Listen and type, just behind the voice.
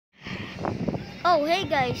Oh, hey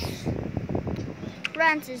guys,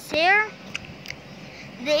 Francis here.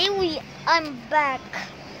 I'm back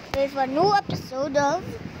with a new episode of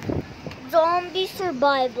Zombie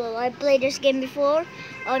Survival. I played this game before.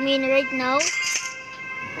 Right now,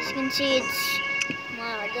 as you can see,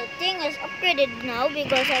 the thing is upgraded now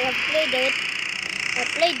because I have played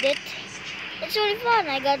it. It's really fun.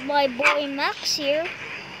 I got my boy Max here,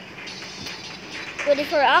 ready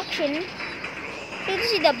for action. You can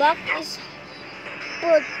see the back is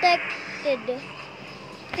protected.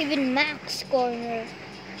 Even Max corner.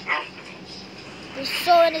 There's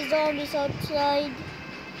so many zombies outside.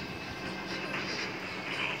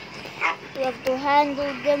 We have to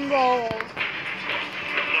handle them all.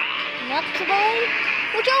 Max boy,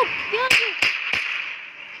 watch out! Behind you!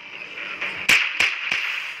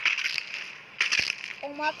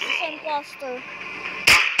 Oh, Max is imposter.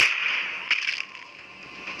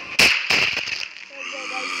 There we go,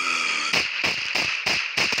 guys.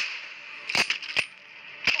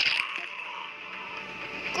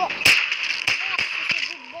 Go! Max is a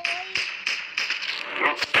good boy.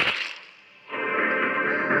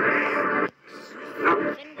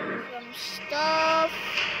 Defending from stuff.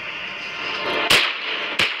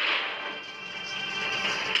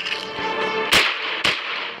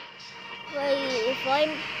 Wait, if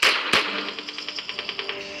I'm...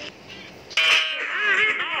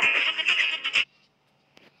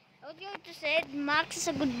 I was going to say, Max is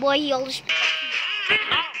a good boy, he always...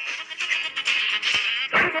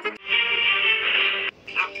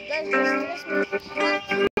 Guys, just trust me. Max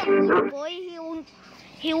is a good boy,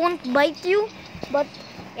 he won't bite you, but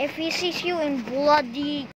if he sees you in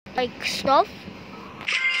bloody, like, stuff,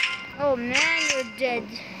 oh man, you're dead.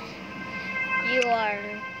 You are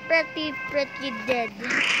pretty dead.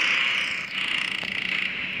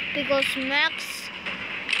 Because Max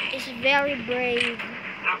is very brave.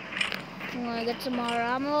 Oh, I got some more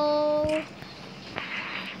ammo.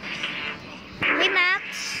 Hey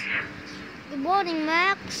Max. Good morning,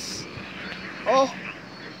 Max. Oh.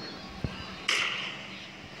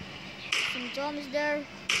 Some zombies there.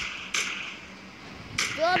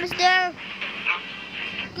 Zombies there.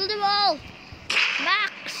 Kill them all.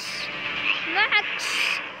 Max. Max.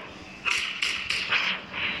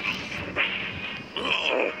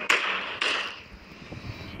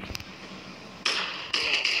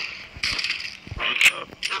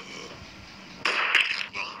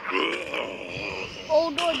 Oh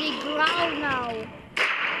no, they growl now.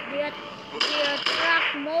 They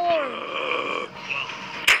attract more.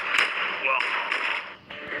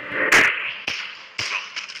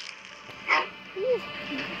 Ooh,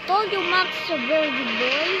 told you Max is a very good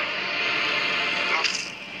boy.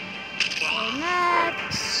 Oh, Max.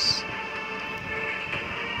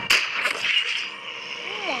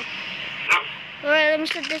 Oh. Alright, let me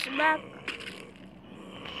set this back.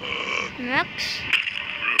 Max.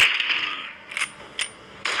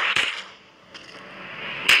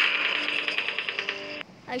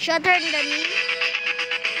 I shot her in the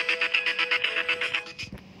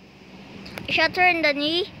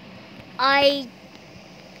knee.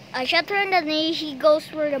 I shot her in the knee. He goes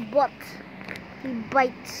for the butt. He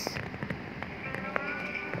bites.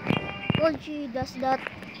 Well, she does that.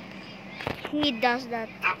 He does that.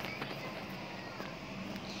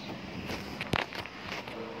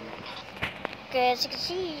 Okay, as you can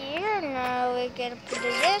see here, now we can put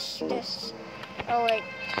this. Oh wait.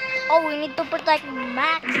 Oh, we need to protect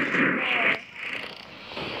Max.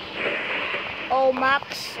 Oh,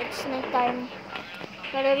 Max, it's night time.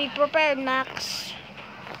 Better be prepared, Max.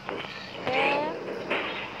 Yeah.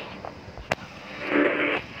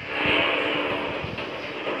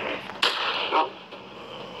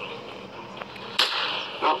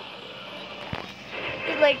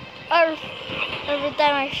 It's like Earth every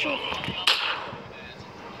time I shoot.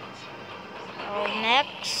 Oh,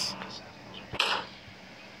 Max.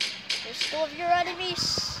 There's two of your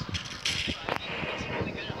enemies.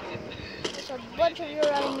 There's a bunch of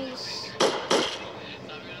your enemies.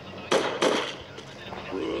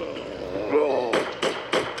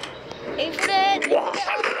 Hey, Fred!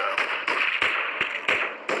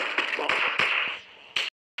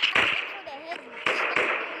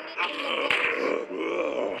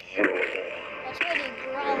 That's why they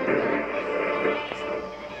growl now.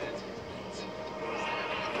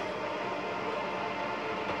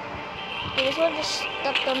 This one just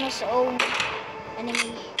stepped on his own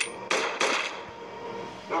enemy.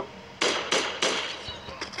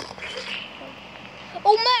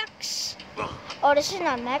 Oh, Max! Oh, this is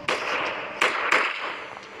not Max.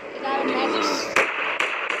 We got a Max.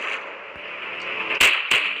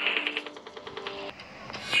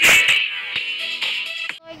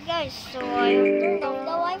 guys, so I have turned off the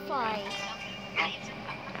Wi-Fi.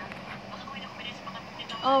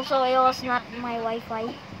 Also, it was not my Wi-Fi.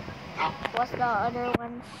 It was the other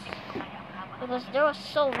ones. Because there was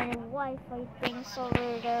so many Wi-Fi things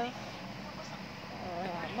over there.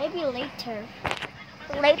 Maybe later.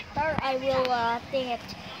 Later I will think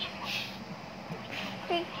it.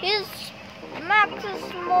 His max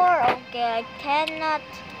is more okay. I cannot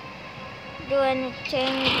do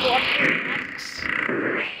anything to upgrade Max.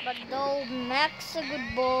 But though Max a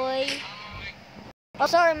good boy. Oh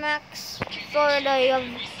sorry Max. Sorry that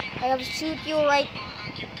I have shoot you right.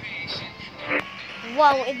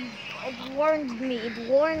 Wow, it warned me. It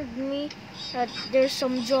warned me that there's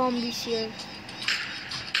some zombies here.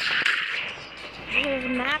 This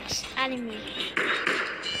is Max enemy.